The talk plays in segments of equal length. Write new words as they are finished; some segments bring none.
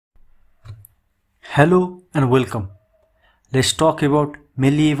Hello and welcome. Let's talk about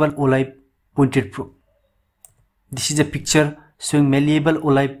Malleable olive pointed probe. This is a picture showing Malleable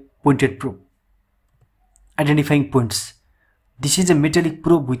olive pointed probe. Identifying points. This is a metallic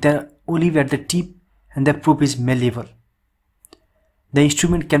probe with an olive at the tip and the probe is malleable. The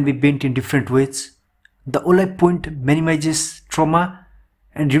instrument can be bent in different ways. The olive point minimizes trauma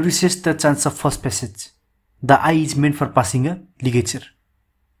and reduces the chance of first passage. The eye is meant for passing a ligature.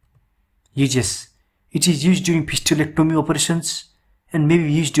 Uses. It is used during fistulectomy operations and may be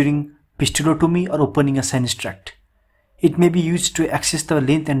used during fistulotomy or opening a sinus tract. It may be used to access the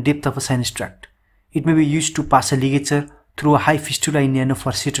length and depth of a sinus tract. It may be used to pass a ligature through a high fistula in nano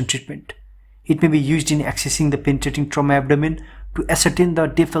for certain treatment. It may be used in accessing the penetrating trauma abdomen to ascertain the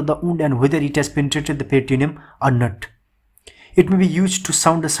depth of the wound and whether it has penetrated the peritoneum or not. It may be used to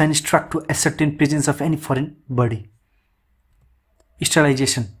sound the sinus tract to ascertain presence of any foreign body.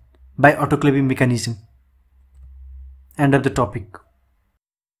 Sterilization by autoclaving mechanism. End of the topic.